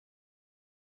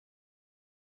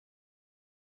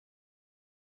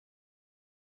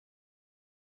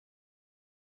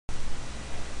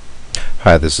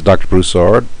Hi, this is Dr.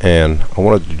 Broussard, and I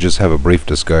wanted to just have a brief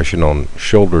discussion on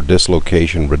shoulder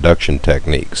dislocation reduction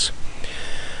techniques.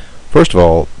 First of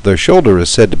all, the shoulder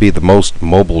is said to be the most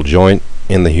mobile joint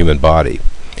in the human body.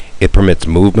 It permits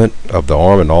movement of the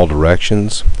arm in all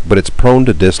directions, but it's prone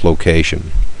to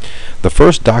dislocation. The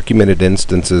first documented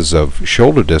instances of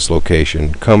shoulder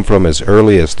dislocation come from as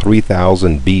early as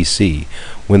 3000 BC,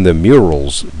 when the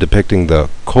murals depicting the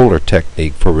Kohler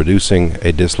technique for reducing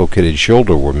a dislocated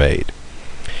shoulder were made.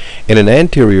 In an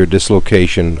anterior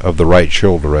dislocation of the right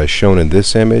shoulder, as shown in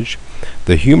this image,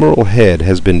 the humeral head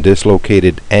has been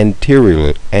dislocated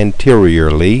anteriorly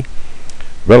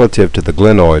relative to the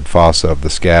glenoid fossa of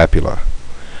the scapula.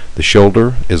 The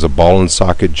shoulder is a ball and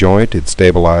socket joint. It's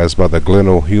stabilized by the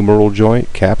glenohumeral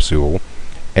joint capsule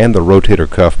and the rotator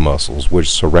cuff muscles, which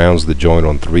surrounds the joint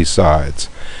on three sides,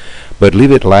 but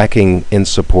leave it lacking in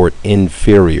support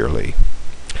inferiorly.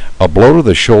 A blow to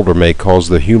the shoulder may cause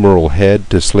the humeral head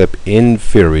to slip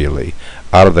inferiorly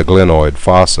out of the glenoid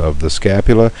fossa of the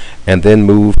scapula and then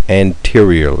move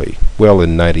anteriorly, well,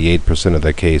 in 98% of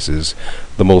the cases,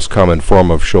 the most common form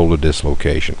of shoulder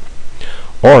dislocation.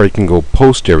 Or it can go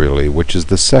posteriorly, which is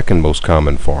the second most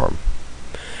common form.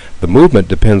 The movement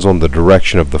depends on the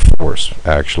direction of the force,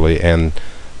 actually, and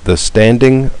the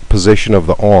standing position of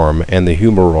the arm and the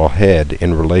humeral head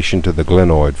in relation to the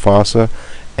glenoid fossa,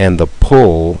 and the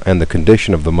pull and the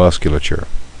condition of the musculature.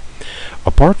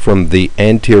 Apart from the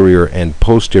anterior and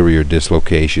posterior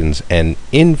dislocations, an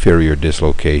inferior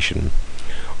dislocation,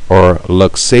 or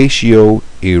luxatio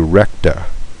erecta,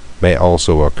 may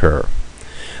also occur.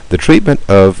 The treatment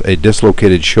of a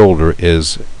dislocated shoulder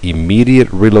is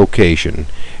immediate relocation,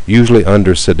 usually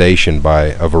under sedation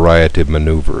by a variety of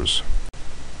maneuvers.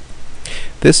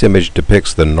 This image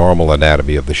depicts the normal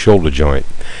anatomy of the shoulder joint,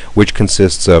 which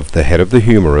consists of the head of the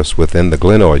humerus within the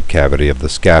glenoid cavity of the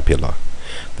scapula.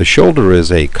 The shoulder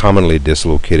is a commonly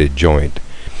dislocated joint.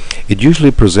 It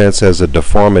usually presents as a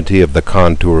deformity of the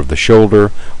contour of the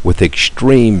shoulder, with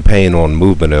extreme pain on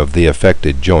movement of the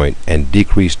affected joint and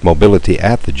decreased mobility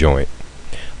at the joint.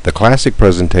 The classic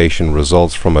presentation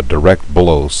results from a direct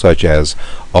blow, such as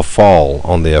a fall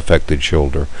on the affected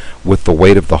shoulder, with the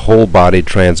weight of the whole body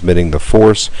transmitting the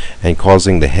force and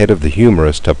causing the head of the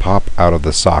humerus to pop out of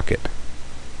the socket.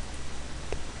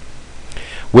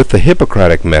 With the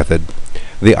Hippocratic method,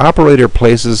 the operator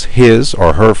places his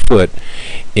or her foot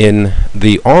in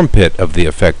the armpit of the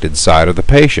affected side of the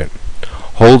patient,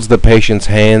 holds the patient's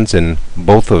hands in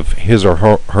both of his or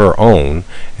her own,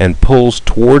 and pulls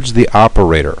towards the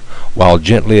operator while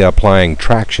gently applying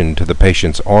traction to the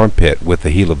patient's armpit with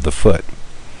the heel of the foot.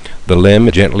 The limb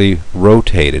is gently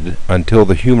rotated until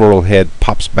the humeral head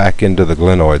pops back into the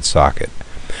glenoid socket.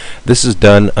 This is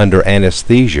done under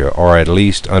anesthesia, or at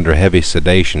least under heavy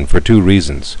sedation, for two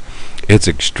reasons. It's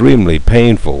extremely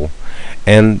painful,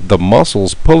 and the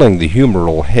muscles pulling the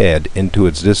humeral head into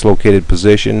its dislocated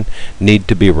position need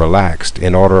to be relaxed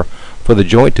in order for the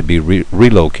joint to be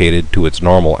relocated to its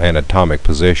normal anatomic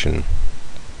position.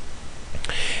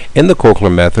 In the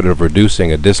Kohler method of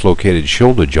reducing a dislocated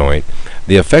shoulder joint,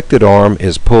 the affected arm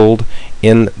is pulled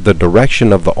in the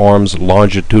direction of the arm's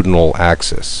longitudinal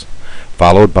axis,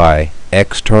 followed by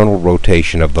external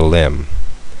rotation of the limb.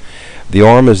 The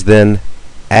arm is then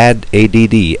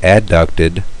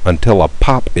adducted until a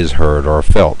pop is heard or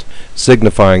felt,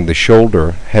 signifying the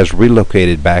shoulder has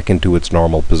relocated back into its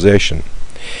normal position.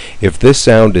 If this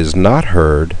sound is not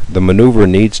heard, the maneuver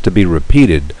needs to be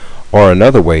repeated, or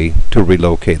another way to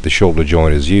relocate the shoulder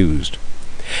joint is used.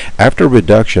 After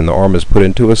reduction, the arm is put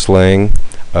into a sling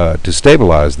to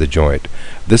stabilize the joint.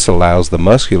 This allows the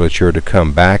musculature to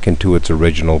come back into its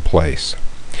original place.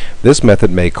 This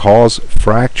method may cause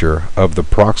fracture of the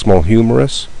proximal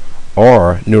humerus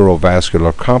or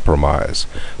neurovascular compromise,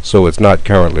 so it's not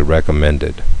currently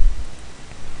recommended.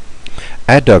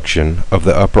 Adduction of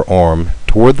the upper arm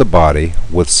toward the body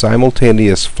with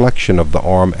simultaneous flexion of the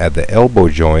arm at the elbow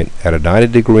joint at a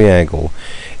 90-degree angle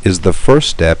is the first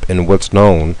step in what's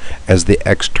known as the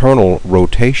external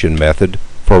rotation method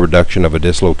for reduction of a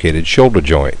dislocated shoulder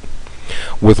joint.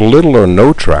 With little or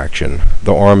no traction,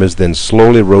 the arm is then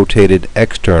slowly rotated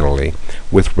externally,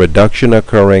 with reduction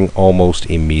occurring almost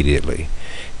immediately.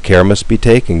 Care must be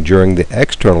taken during the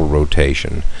external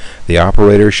rotation. The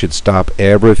operator should stop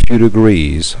every few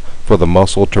degrees for the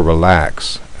muscle to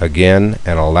relax again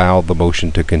and allow the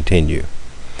motion to continue.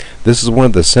 This is one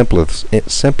of the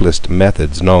simplest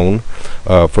methods known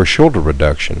for shoulder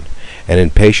reduction, and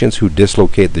in patients who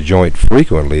dislocate the joint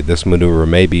frequently, this maneuver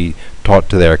may be taught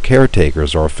to their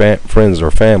caretakers or friends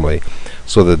or family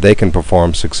so that they can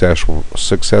perform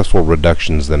successful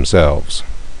reductions themselves.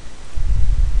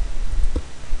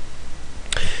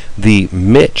 The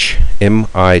Mitch,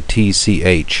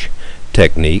 M-I-T-C-H,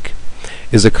 technique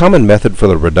is a common method for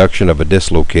the reduction of a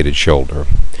dislocated shoulder.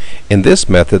 In this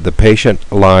method, the patient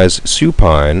lies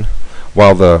supine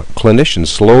while the clinician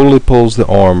slowly pulls the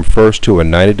arm first to a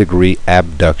 90-degree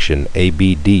abduction,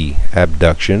 ABD,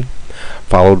 abduction,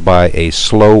 followed by a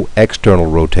slow external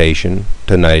rotation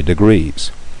to 90 degrees.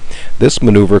 This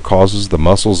maneuver causes the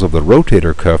muscles of the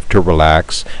rotator cuff to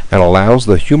relax and allows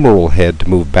the humeral head to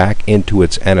move back into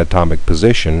its anatomic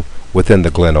position within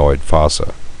the glenoid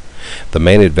fossa. The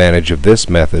main advantage of this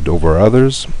method over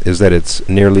others is that it's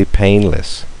nearly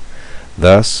painless.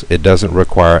 Thus, it doesn't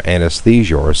require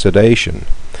anesthesia or sedation.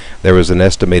 There is an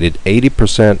estimated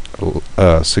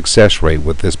 80% success rate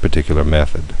with this particular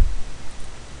method.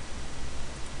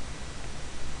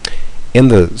 In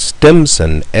the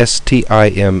Stimson,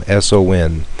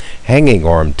 S-T-I-M-S-O-N, hanging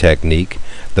arm technique,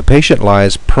 the patient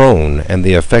lies prone and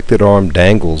the affected arm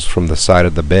dangles from the side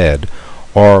of the bed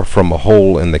or from a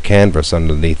hole in the canvas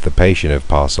underneath the patient if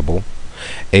possible.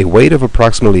 A weight of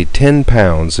approximately 10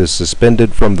 pounds is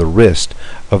suspended from the wrist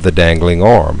of the dangling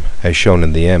arm, as shown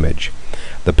in the image.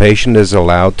 The patient is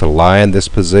allowed to lie in this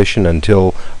position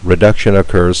until reduction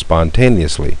occurs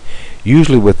spontaneously,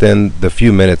 usually within the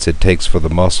few minutes it takes for the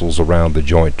muscles around the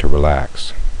joint to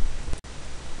relax.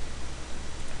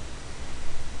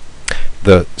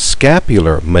 The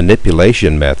scapular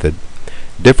manipulation method,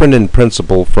 different in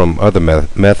principle from other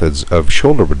methods of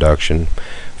shoulder reduction,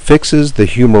 fixes the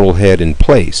humeral head in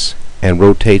place and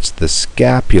rotates the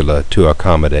scapula to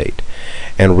accommodate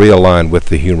and realign with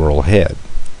the humeral head.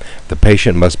 The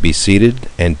patient must be seated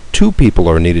and 2 people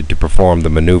are needed to perform the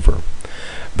maneuver.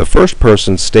 The first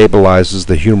person stabilizes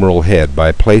the humeral head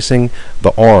by placing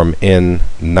the arm in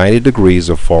 90 degrees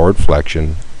of forward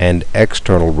flexion and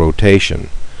external rotation,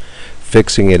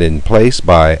 fixing it in place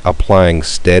by applying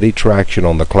steady traction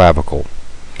on the clavicle.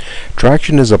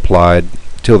 Traction is applied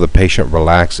till the patient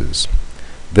relaxes.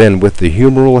 Then, with the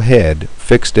humeral head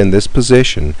fixed in this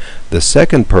position, the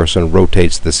second person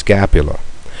rotates the scapula.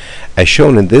 As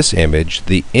shown in this image,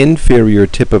 the inferior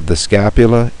tip of the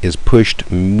scapula is pushed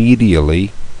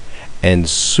medially and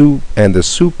the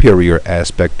superior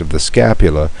aspect of the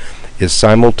scapula is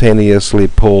simultaneously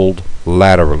pulled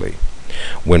laterally.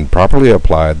 When properly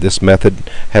applied, this method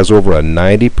has over a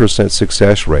 90%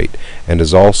 success rate and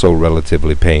is also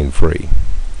relatively pain-free.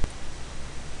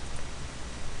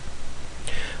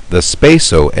 The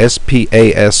SPASO,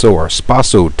 S-P-A-S-O, or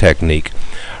SPASO technique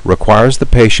requires the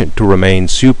patient to remain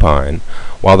supine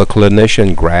while the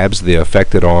clinician grabs the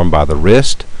affected arm by the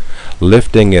wrist,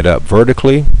 lifting it up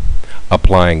vertically,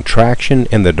 applying traction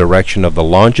in the direction of the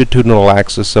longitudinal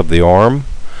axis of the arm,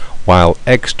 while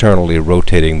externally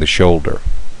rotating the shoulder.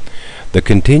 The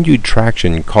continued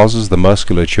traction causes the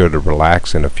musculature to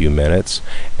relax in a few minutes,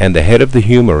 and the head of the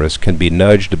humerus can be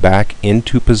nudged back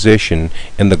into position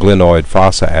in the glenoid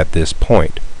fossa at this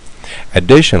point.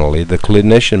 Additionally, the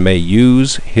clinician may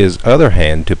use his other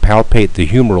hand to palpate the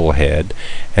humeral head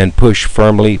and push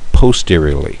firmly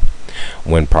posteriorly.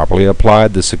 When properly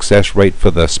applied, the success rate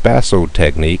for the SPASO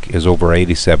technique is over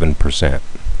 87%.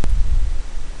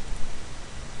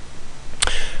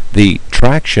 The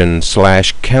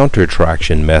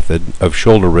traction/counter-traction method of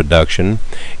shoulder reduction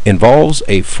involves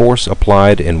a force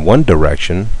applied in one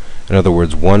direction. In other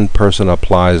words, one person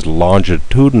applies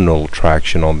longitudinal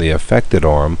traction on the affected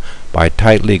arm by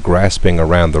tightly grasping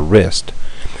around the wrist,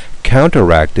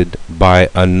 counteracted by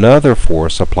another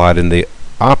force applied in the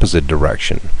opposite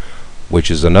direction,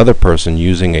 which is another person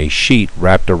using a sheet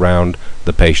wrapped around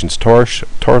the patient's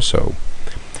torso,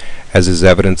 as is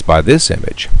evidenced by this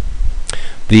image.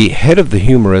 The head of the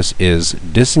humerus is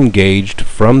disengaged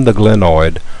from the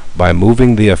glenoid by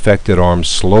moving the affected arm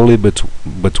slowly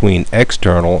between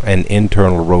external and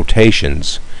internal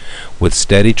rotations, with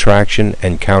steady traction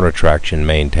and countertraction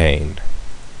maintained.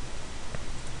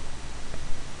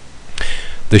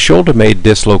 The shoulder may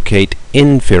dislocate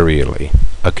inferiorly,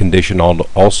 a condition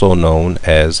also known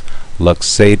as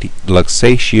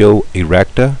luxatio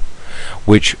erecta,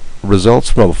 which results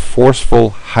from a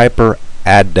forceful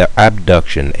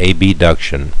abduction,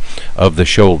 abduction, of the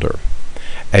shoulder.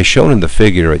 As shown in the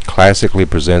figure, it classically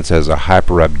presents as a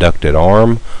hyperabducted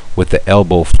arm with the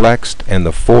elbow flexed and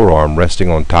the forearm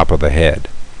resting on top of the head.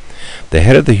 The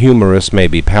head of the humerus may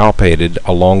be palpated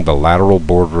along the lateral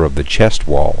border of the chest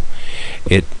wall.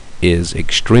 It is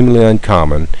extremely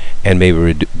uncommon and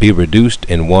may be reduced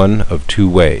in one of 2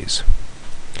 ways.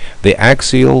 The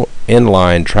axial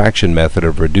inline traction method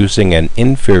of reducing an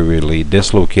inferiorly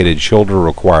dislocated shoulder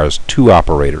requires 2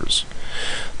 operators.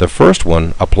 The first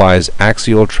one applies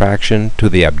axial traction to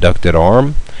the abducted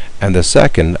arm, and the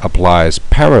second applies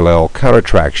parallel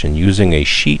countertraction using a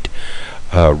sheet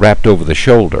wrapped over the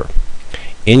shoulder.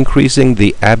 Increasing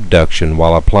the abduction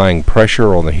while applying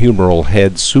pressure on the humeral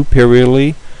head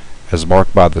superiorly, as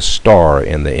marked by the star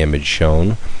in the image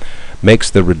shown, makes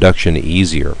the reduction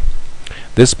easier.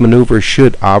 This maneuver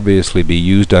should obviously be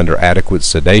used under adequate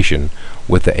sedation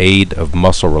with the aid of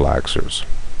muscle relaxers.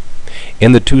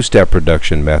 In the two-step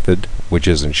reduction method, which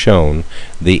isn't shown,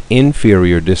 the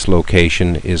inferior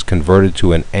dislocation is converted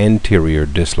to an anterior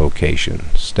dislocation,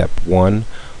 step 1,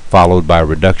 followed by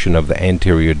reduction of the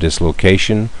anterior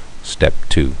dislocation, step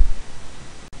 2.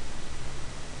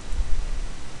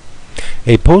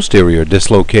 A posterior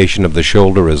dislocation of the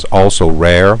shoulder is also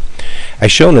rare.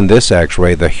 As shown in this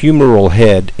X-ray, the humeral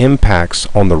head impacts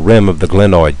on the rim of the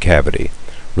glenoid cavity,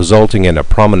 resulting in a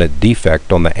prominent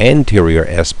defect on the anterior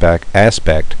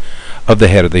aspect of the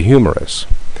head of the humerus.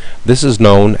 This is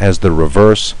known as the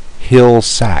reverse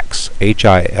Hill-Sachs,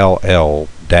 Hill-Sachs,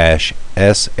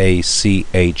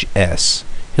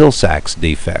 Hill-Sachs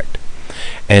defect,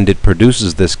 and it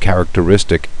produces this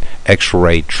characteristic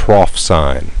X-ray trough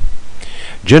sign.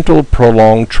 Gentle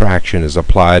prolonged traction is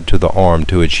applied to the arm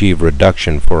to achieve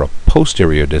reduction for a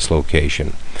posterior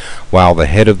dislocation, while the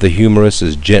head of the humerus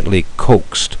is gently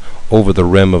coaxed over the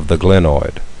rim of the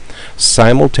glenoid.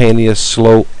 Simultaneous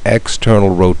slow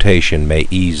external rotation may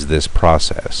ease this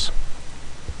process.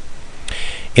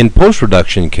 In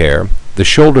post-reduction care, the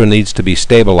shoulder needs to be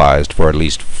stabilized for at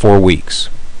least 4 weeks.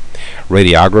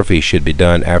 Radiography should be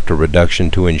done after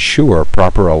reduction to ensure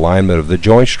proper alignment of the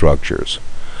joint structures.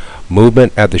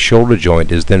 Movement at the shoulder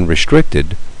joint is then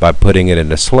restricted by putting it in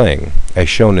a sling, as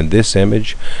shown in this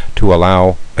image, to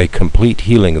allow a complete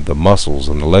healing of the muscles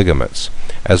and the ligaments,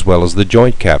 as well as the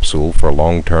joint capsule for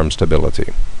long-term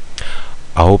stability.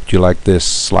 I hope you like this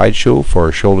slideshow for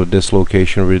a shoulder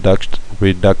dislocation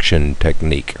reduction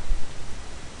technique.